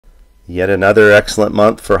Yet another excellent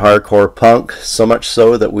month for hardcore punk, so much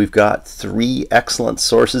so that we've got 3 excellent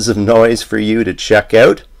sources of noise for you to check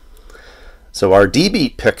out. So our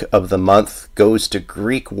D-Beat pick of the month goes to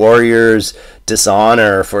Greek Warriors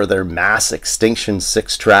Dishonor for their Mass Extinction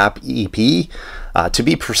 6-trap EP. To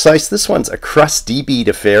be precise, this one's a crust D-Beat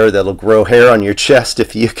affair that'll grow hair on your chest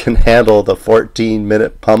if you can handle the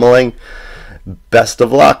 14-minute pummeling. Best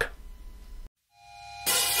of luck!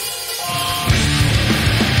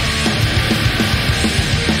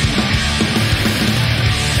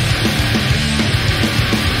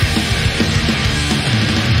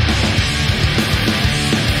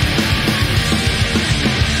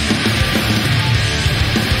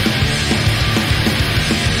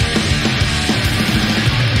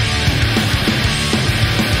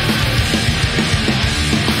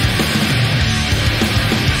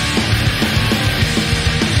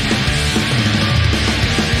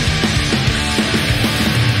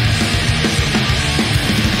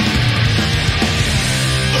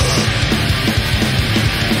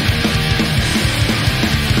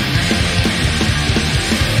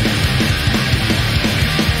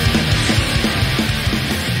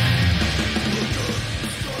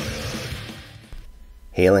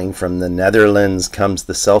 Hailing from the Netherlands comes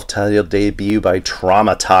the self-titled debut by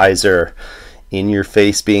Traumatizer. In your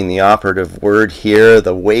face being the operative word here,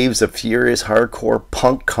 the waves of furious hardcore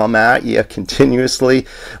punk come at you continuously,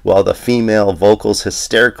 while the female vocals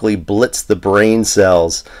hysterically blitz the brain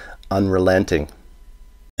cells, unrelenting.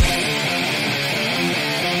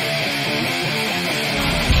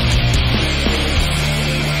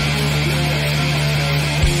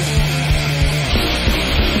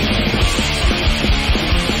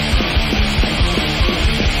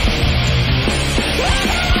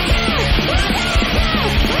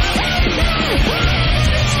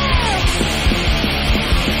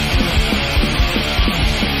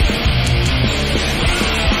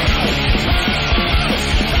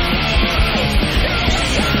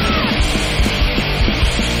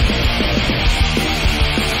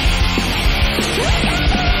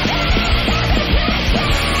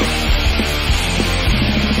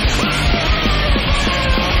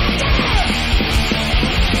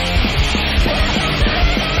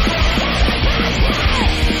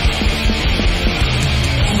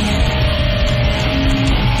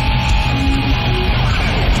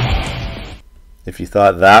 If you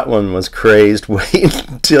thought that one was crazed, wait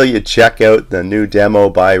until you check out the new demo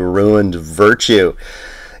by Ruined Virtue.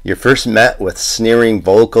 You're first met with sneering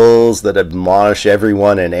vocals that admonish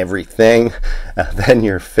everyone and everything. Then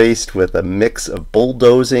you're faced with a mix of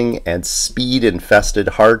bulldozing and speed-infested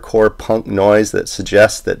hardcore punk noise that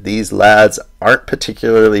suggests that these lads aren't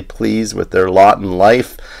particularly pleased with their lot in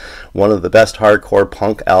life. One of the best hardcore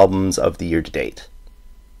punk albums of the year to date.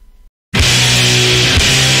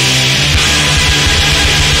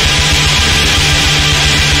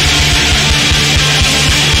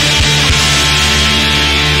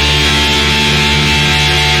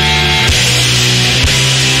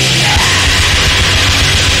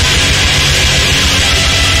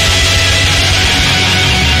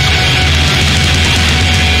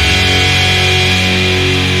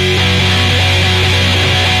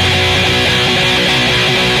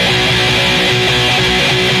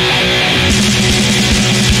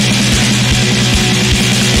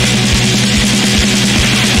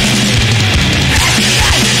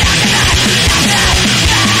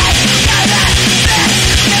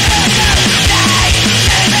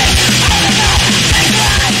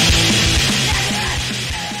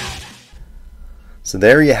 So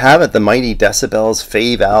there you have it, the Mighty Decibel's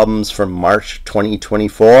fave albums from March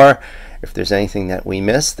 2024. If there's anything that we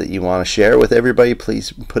missed that you want to share with everybody,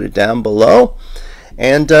 please put it down below.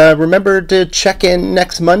 And remember to check in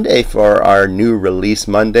next Monday for our new release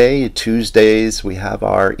Monday. Tuesdays we have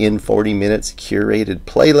our In 40 Minutes curated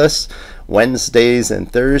playlists. Wednesdays and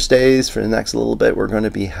Thursdays for the next little bit we're going to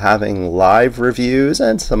be having live reviews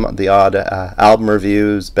and some of the odd album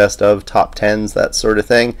reviews, best of, top 10s, that sort of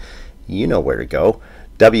thing. You know where to go.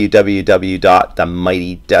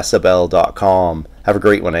 www.themightydecibel.com. Have a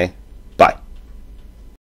great one, eh?